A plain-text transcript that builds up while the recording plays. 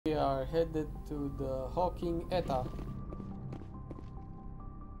are headed to the Hawking Eta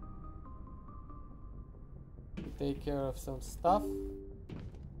to take care of some stuff.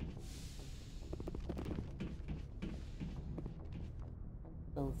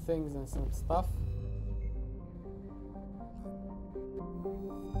 Some things and some stuff.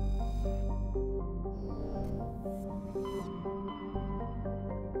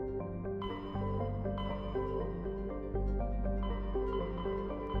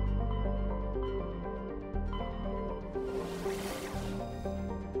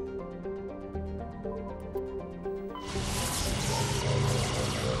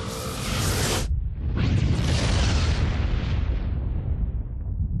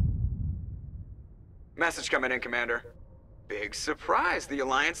 Message coming in, Commander. Big surprise, the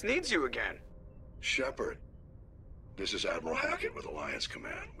Alliance needs you again. Shepard, this is Admiral Hackett with Alliance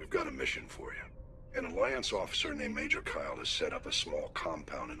Command. We've got a mission for you. An Alliance officer named Major Kyle has set up a small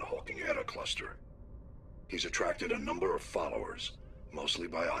compound in the Hawking Eta cluster. He's attracted a number of followers, mostly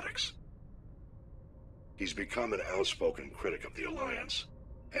biotics. He's become an outspoken critic of the Alliance,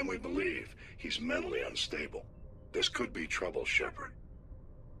 and we believe he's mentally unstable. This could be trouble, Shepard.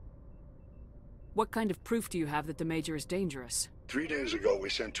 What kind of proof do you have that the Major is dangerous? 3 days ago, we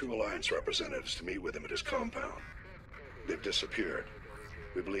sent 2 Alliance representatives to meet with him at his compound. They've disappeared.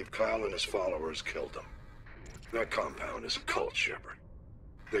 We believe Kyle and his followers killed them. That compound is a cult, Shepard.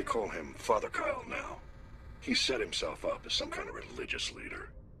 They call him Father Kyle now. He set himself up as some kind of religious leader.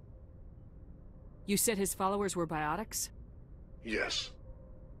 You said his followers were biotics? Yes.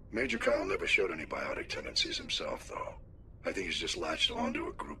 Major Kyle never showed any biotic tendencies himself, though. I think he's just latched onto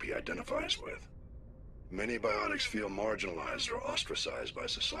a group he identifies with. Many biotics feel marginalized or ostracized by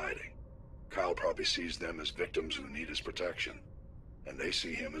society. Kyle probably sees them as victims who need his protection, and they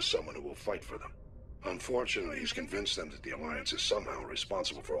see him as someone who will fight for them. Unfortunately, he's convinced them that the Alliance is somehow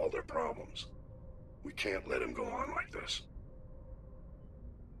responsible for all their problems. We can't let him go on like this.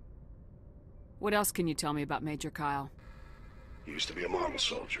 What else can you tell me about Major Kyle? He used to be a model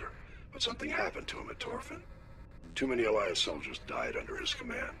soldier, but something happened to him at Torfin. Too many Alliance soldiers died under his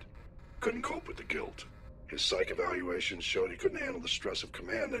command. Couldn't cope with the guilt. His psych evaluations showed he couldn't handle the stress of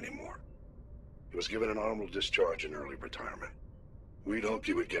command anymore. He was given an honorable discharge in early retirement. We'd hoped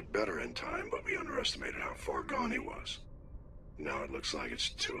he would get better in time, but we underestimated how far gone he was. Now it looks like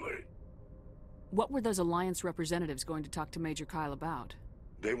it's too late. What were those Alliance representatives going to talk to Major Kyle about?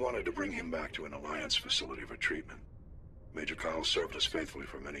 They wanted to bring him back to an Alliance facility for treatment. Major Kyle served us faithfully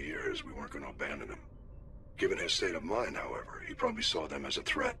for many years. We weren't going to abandon him. Given his state of mind, however, he probably saw them as a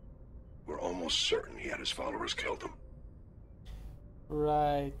threat. We're almost certain he had his followers killed him.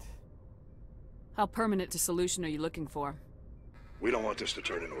 Right. How permanent a solution are you looking for? We don't want this to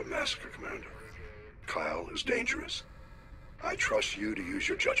turn into a massacre, Commander. Kyle is dangerous. I trust you to use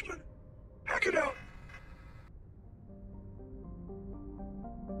your judgment. Hack it out.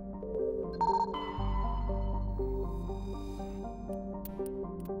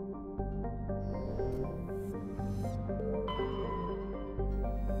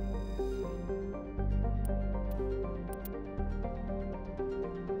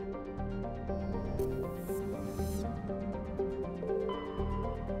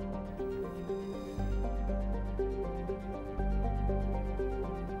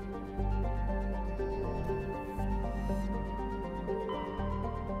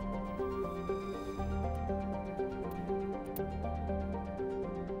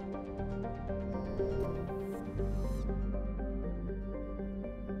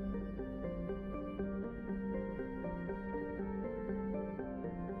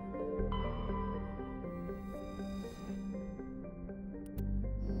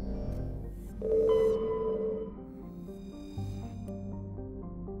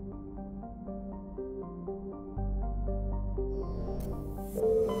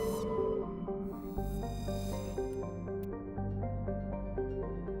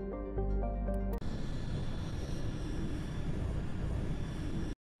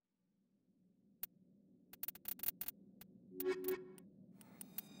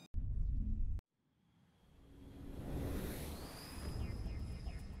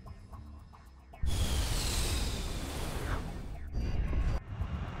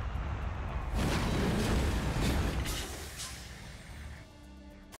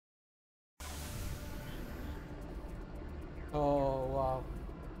 Oh, wow.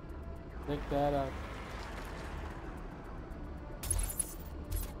 Check that out.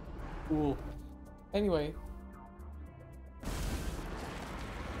 Cool. Anyway.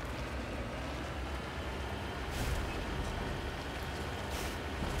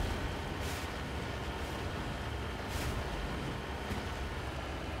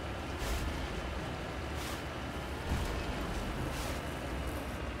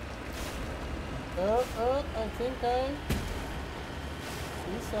 I think I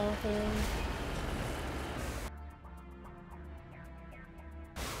see something.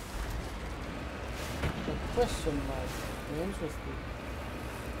 A question mark. Interesting.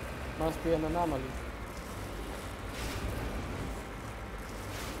 Must be an anomaly.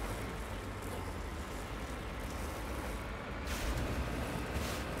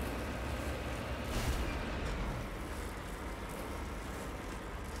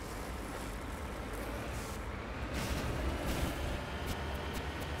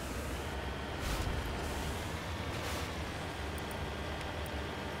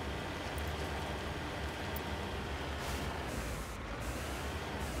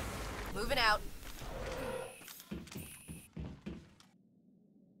 Moving out.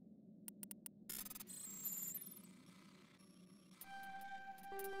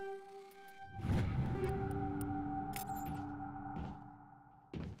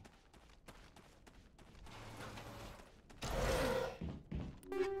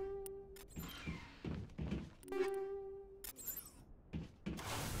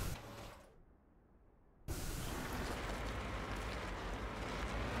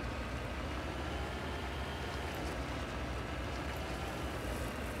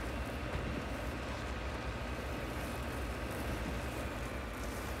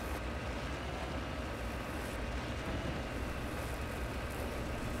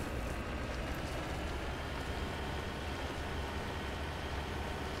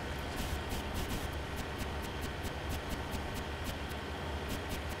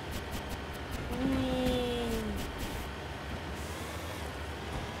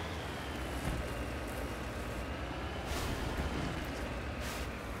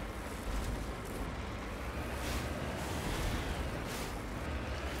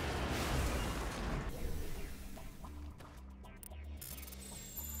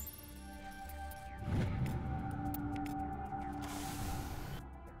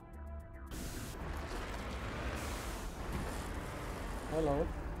 Hello.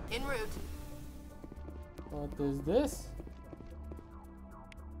 En route. What is this?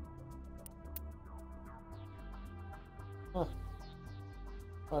 Huh.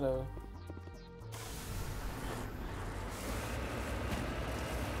 Whatever.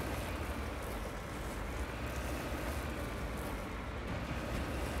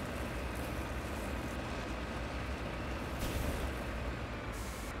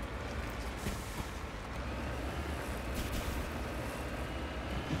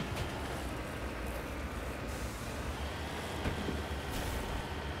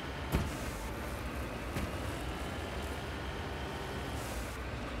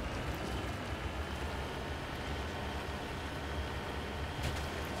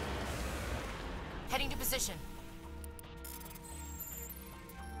 Heading to position.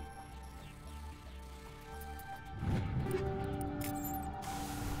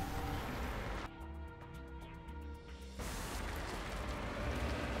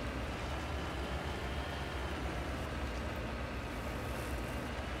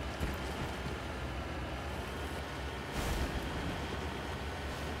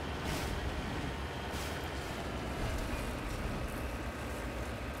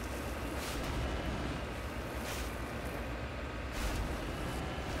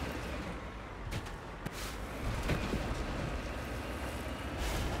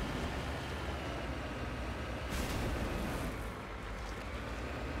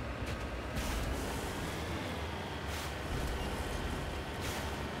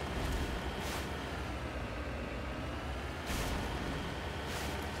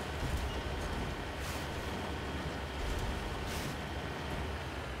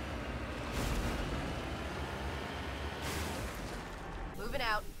 Moving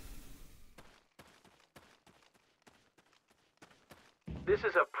out. This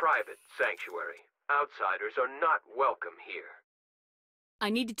is a private sanctuary. Outsiders are not welcome here. I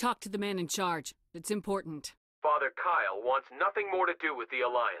need to talk to the man in charge. It's important. Father Kyle wants nothing more to do with the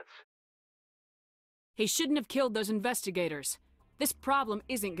Alliance. He shouldn't have killed those investigators. This problem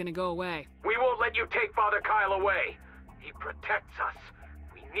isn't gonna go away. We won't let you take Father Kyle away. He protects us.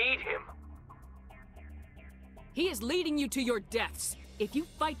 We need him. He is leading you to your deaths. If you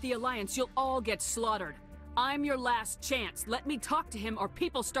fight the Alliance, you'll all get slaughtered. I'm your last chance. Let me talk to him or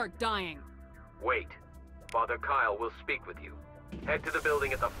people start dying. Wait. Father Kyle will speak with you. Head to the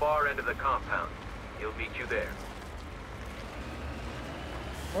building at the far end of the compound. He'll meet you there.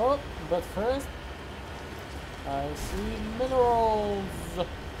 Oh, but first, I see minerals.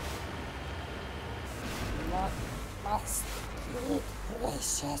 Must be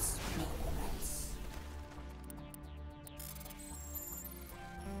precious minerals.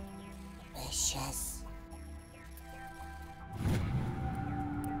 Precious. Precious.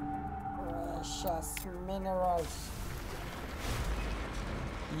 Precious minerals.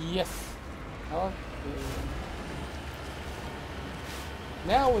 Yes. Okay.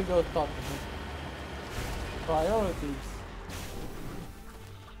 Now we go talk to him. Priorities.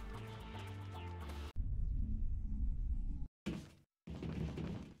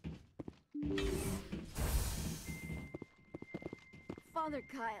 Father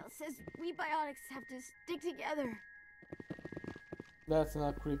Kyle says we biotics have to stick together. That's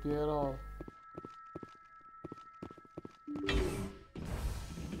not creepy at all.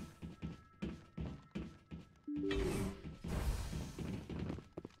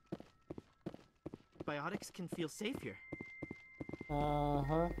 Biotics can feel safe here.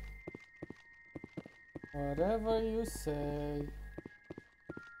 Uh-huh. Whatever you say.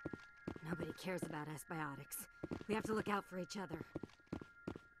 Nobody cares about us biotics. We have to look out for each other.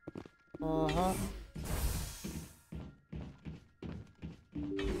 Uh-huh.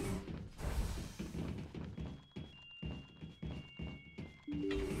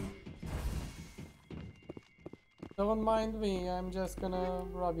 Don't mind me, I'm just gonna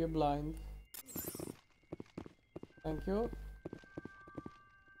rub you blind. Thank you.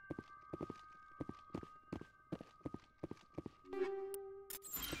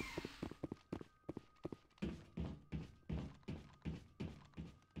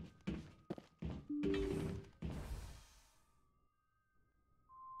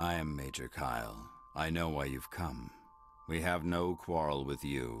 I am Major Kyle. I know why you've come. We have no quarrel with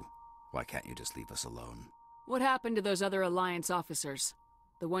you. Why can't you just leave us alone? What happened to those other Alliance officers?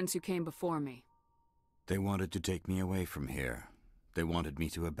 The ones who came before me? They wanted to take me away from here. They wanted me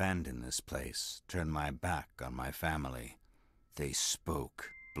to abandon this place, turn my back on my family. They spoke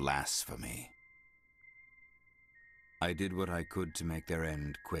blasphemy. I did what I could to make their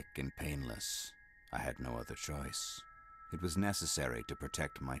end quick and painless. I had no other choice. It was necessary to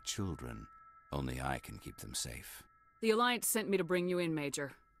protect my children. Only I can keep them safe. The Alliance sent me to bring you in,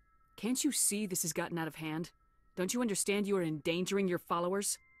 Major. Can't you see this has gotten out of hand? Don't you understand you are endangering your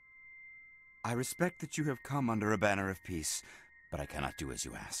followers? I respect that you have come under a banner of peace, but I cannot do as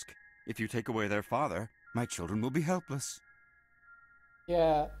you ask. If you take away their father, my children will be helpless.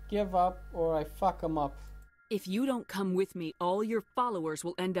 Yeah, give up or I fuck 'em up. If you don't come with me, all your followers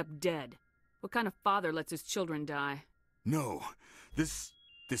will end up dead. What kind of father lets his children die? No, this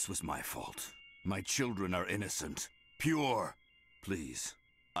was my fault. My children are innocent, pure. Please,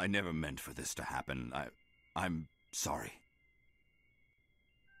 I never meant for this to happen. I'm sorry.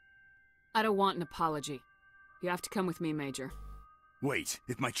 I don't want an apology. You have to come with me, Major. Wait,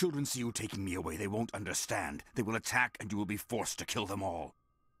 if my children see you taking me away, they won't understand. They will attack and you will be forced to kill them all.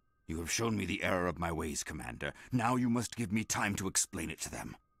 You have shown me the error of my ways, Commander. Now you must give me time to explain it to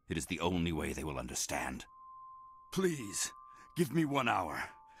them. It is the only way they will understand. Please, give me 1 hour.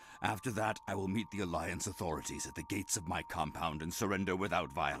 After that, I will meet the Alliance authorities at the gates of my compound and surrender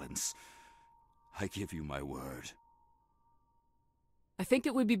without violence. I give you my word. I think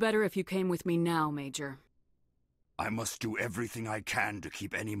it would be better if you came with me now, Major. I must do everything I can to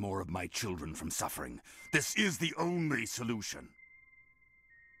keep any more of my children from suffering. This is the only solution.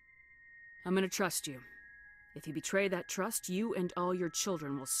 I'm gonna trust you. If you betray that trust, you and all your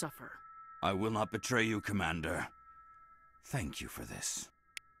children will suffer. I will not betray you, Commander. Thank you for this.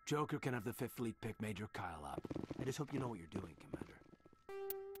 Joker can have the 5th Fleet pick Major Kyle up. I just hope you know what you're doing, Commander.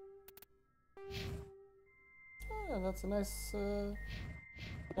 Oh, yeah, that's a nice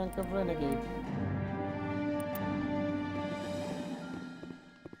chunk of renegade.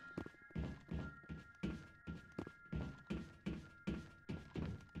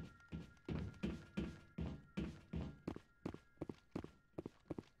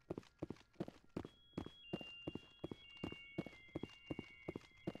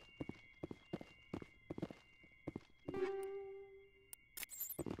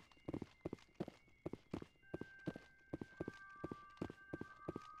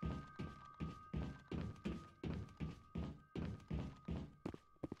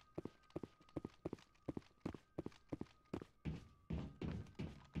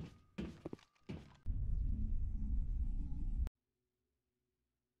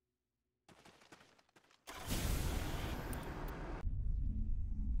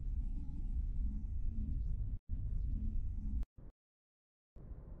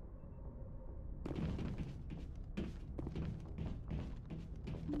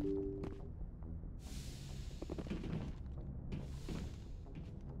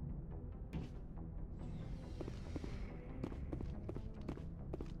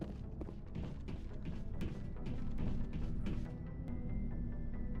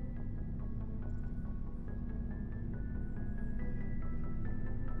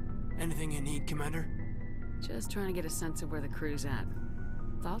 Anything you need, Commander? Just trying to get a sense of where the crew's at.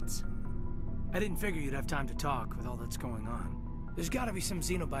 Thoughts? I didn't figure you'd have time to talk with all that's going on. There's gotta be some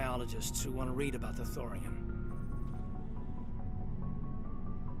xenobiologists who want to read about the Thorian.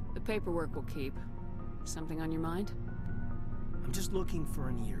 The paperwork will keep. Something on your mind? I'm just looking for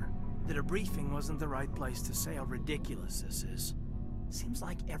an ear. The debriefing wasn't the right place to say how ridiculous this is. Seems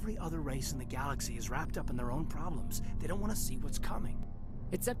like every other race in the galaxy is wrapped up in their own problems. They don't want to see what's coming.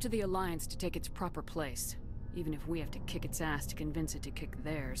 It's up to the Alliance to take its proper place, even if we have to kick its ass to convince it to kick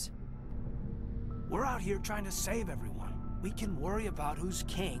theirs. We're out here trying to save everyone. We can worry about who's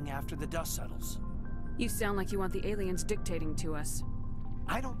king after the dust settles. You sound like you want the aliens dictating to us.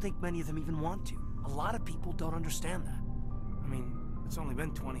 I don't think many of them even want to. A lot of people don't understand that. I mean, it's only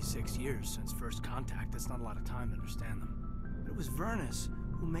been 26 years since first contact. That's not a lot of time to understand them. But it was Vernus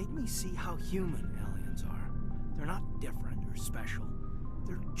who made me see how human aliens are. They're not different or special.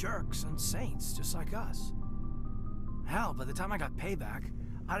 They're jerks and saints, just like us. Hell, by the time I got payback,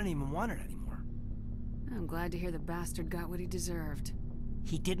 I didn't even want it anymore. I'm glad to hear the bastard got what he deserved.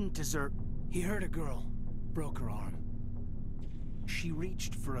 He didn't deserve... He hurt a girl. Broke her arm. She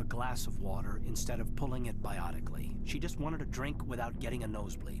reached for a glass of water instead of pulling it biotically. She just wanted a drink without getting a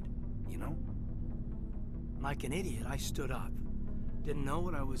nosebleed, you know? Like an idiot, I stood up. Didn't know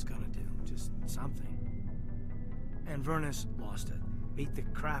what I was gonna do, just something. And Vernus lost it. Beat the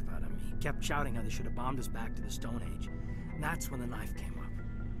crap out of me. Kept shouting how they should have bombed us back to the Stone Age. And that's when the knife came up.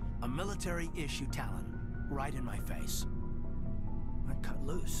 A military-issue talon, right in my face. I cut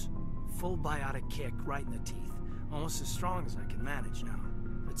loose. Full biotic kick right in the teeth. Almost as strong as I can manage now.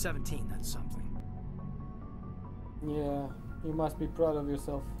 At 17, that's something. Yeah, you must be proud of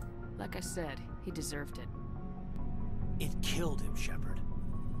yourself. Like I said, he deserved it. It killed him, Shepard.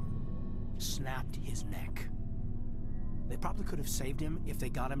 Snapped his neck. They probably could have saved him if they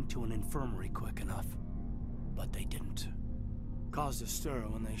got him to an infirmary quick enough. But they didn't. Caused a stir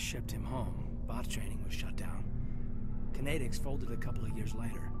when they shipped him home. Bot training was shut down. Kinetics folded a couple of years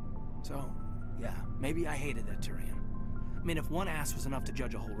later. So, yeah, maybe I hated that Turian. I mean, if one ass was enough to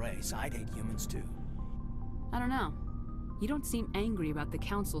judge a whole race, I'd hate humans too. I don't know. You don't seem angry about the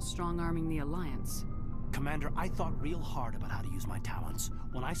Council strong-arming the Alliance. Commander, I thought real hard about how to use my talents.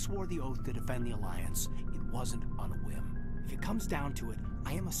 When I swore the oath to defend the Alliance, it wasn't on a whim. If it comes down to it,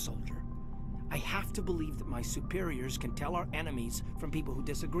 I am a soldier. I have to believe that my superiors can tell our enemies from people who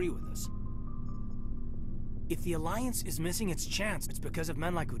disagree with us. If the Alliance is missing its chance, it's because of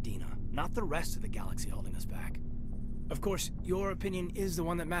men like Udina, not the rest of the galaxy holding us back. Of course, your opinion is the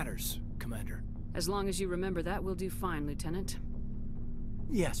one that matters, Commander. As long as you remember that, we'll do fine, Lieutenant.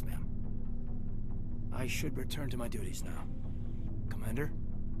 Yes, ma'am. I should return to my duties now. Commander?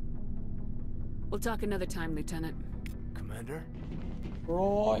 We'll talk another time, Lieutenant. Commander?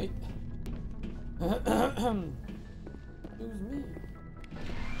 Right. Excuse me.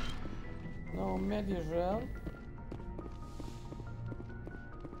 No medical.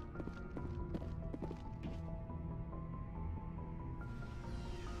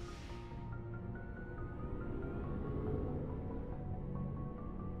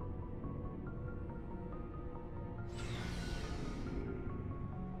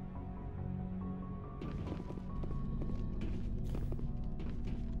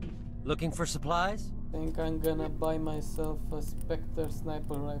 Looking for supplies? Think I'm gonna buy myself a Spectre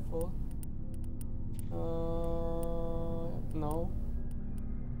sniper rifle. No.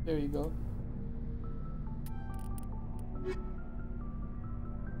 Here you go.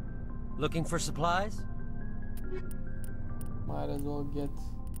 Looking for supplies? Might as well get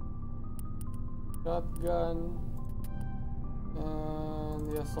shotgun and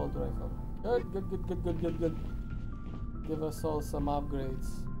the assault rifle. Good. Give us all some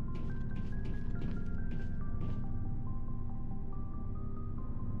upgrades.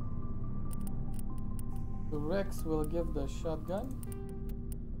 The Rex will give the shotgun.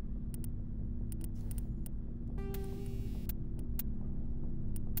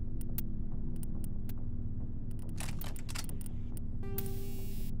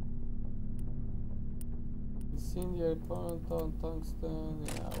 Incendiary proton, tungsten,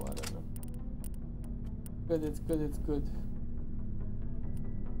 yeah, whatever. Good, it's good.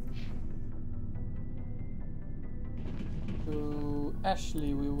 To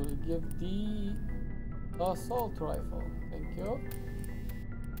Ashley we will give the assault rifle. Thank you.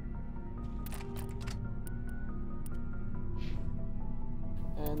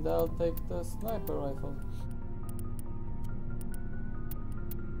 And I'll take the sniper rifle.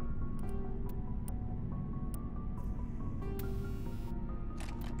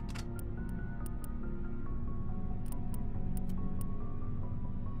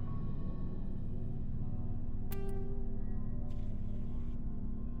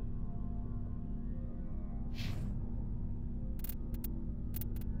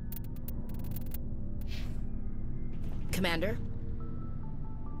 Commander?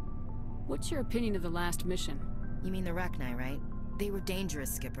 What's your opinion of the last mission? You mean the Rachni, right? They were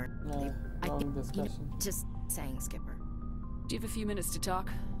dangerous, Skipper. Wrong discussion. Just saying, Skipper. Do you have a few minutes to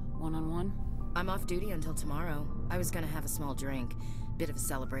talk? One-on-one? I'm off duty until tomorrow. I was gonna have a small drink. Bit of a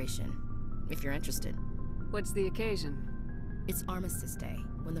celebration. If you're interested. What's the occasion? It's Armistice Day,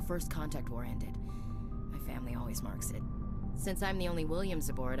 when the first contact war ended. My family always marks it. Since I'm the only Williams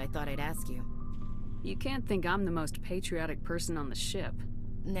aboard, I thought I'd ask you. You can't think I'm the most patriotic person on the ship.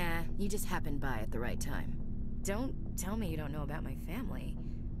 Nah, you just happened by at the right time. Don't tell me you don't know about my family.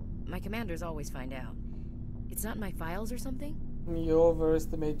 My commanders always find out. It's not in my files or something? You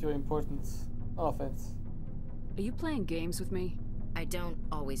overestimate your importance. Offense. Are you playing games with me? I don't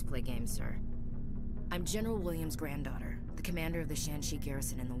always play games, sir. I'm General Williams' granddaughter, the commander of the Shanxi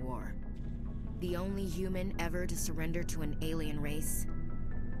garrison in the war. The only human ever to surrender to an alien race.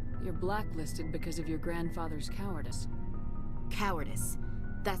 You're blacklisted because of your grandfather's cowardice. Cowardice.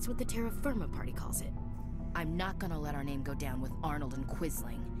 That's what the Terra Firma Party calls it. I'm not gonna let our name go down with Arnold and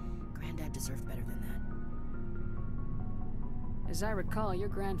Quisling. Granddad deserved better than that. As I recall, your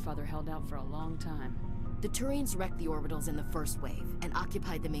grandfather held out for a long time. The Turians wrecked the orbitals in the first wave and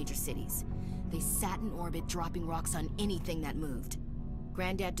occupied the major cities. They sat in orbit, dropping rocks on anything that moved.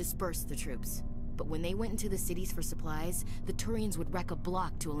 Granddad dispersed the troops, but when they went into the cities for supplies, the Turians would wreck a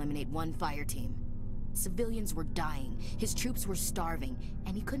block to eliminate one fire team. Civilians were dying, his troops were starving,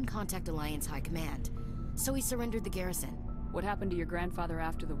 and he couldn't contact Alliance High Command. So he surrendered the garrison. What happened to your grandfather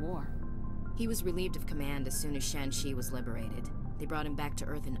after the war? He was relieved of command as soon as Shanxi was liberated. They brought him back to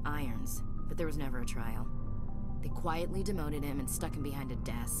Earth in irons, but there was never a trial. They quietly demoted him and stuck him behind a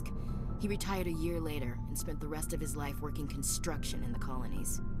desk. He retired a year later and spent the rest of his life working construction in the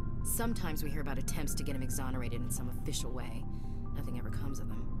colonies. Sometimes we hear about attempts to get him exonerated in some official way. Nothing ever comes of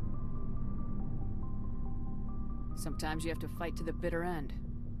them. Sometimes you have to fight to the bitter end.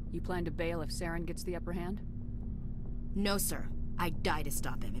 You plan to bail if Saren gets the upper hand? No, sir. I'd die to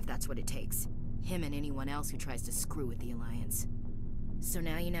stop him if that's what it takes. Him and anyone else who tries to screw with the Alliance. So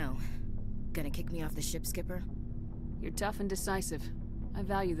now you know. Gonna kick me off the ship, Skipper? You're tough and decisive. I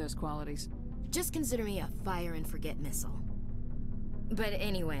value those qualities. Just consider me a fire-and-forget missile. But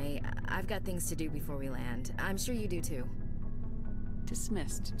anyway, I've got things to do before we land. I'm sure you do too.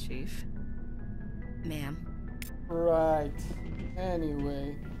 Dismissed, Chief. Ma'am. Right.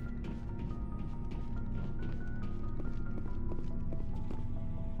 Anyway.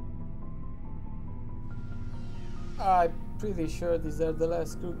 I'm pretty sure these are the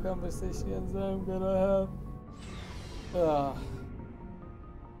last crew conversations I'm gonna have.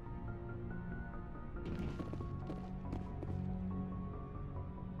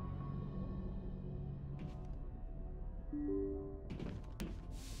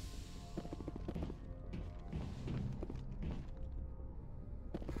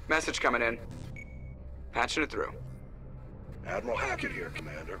 Message coming in. Patching it through. Admiral Hackett here,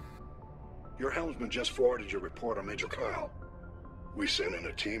 Commander. Your helmsman just forwarded your report on Major Kyle. We sent in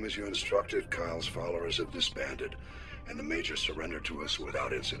a team as you instructed. Kyle's followers have disbanded, and the Major surrendered to us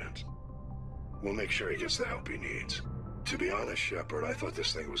without incident. We'll make sure he gets the help he needs. To be honest, Shepard, I thought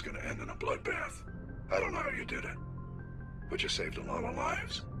this thing was going to end in a bloodbath. I don't know how you did it, but you saved a lot of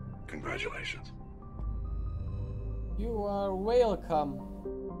lives. Congratulations. You are welcome,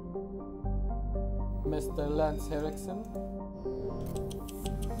 Mr. Lance Henriksen.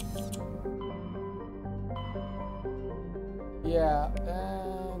 Yeah,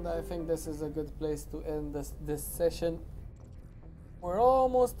 and I think this is a good place to end this session. We're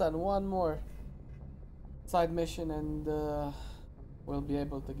almost done. One more side mission and we'll be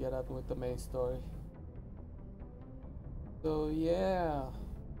able to get out with the main story. So yeah.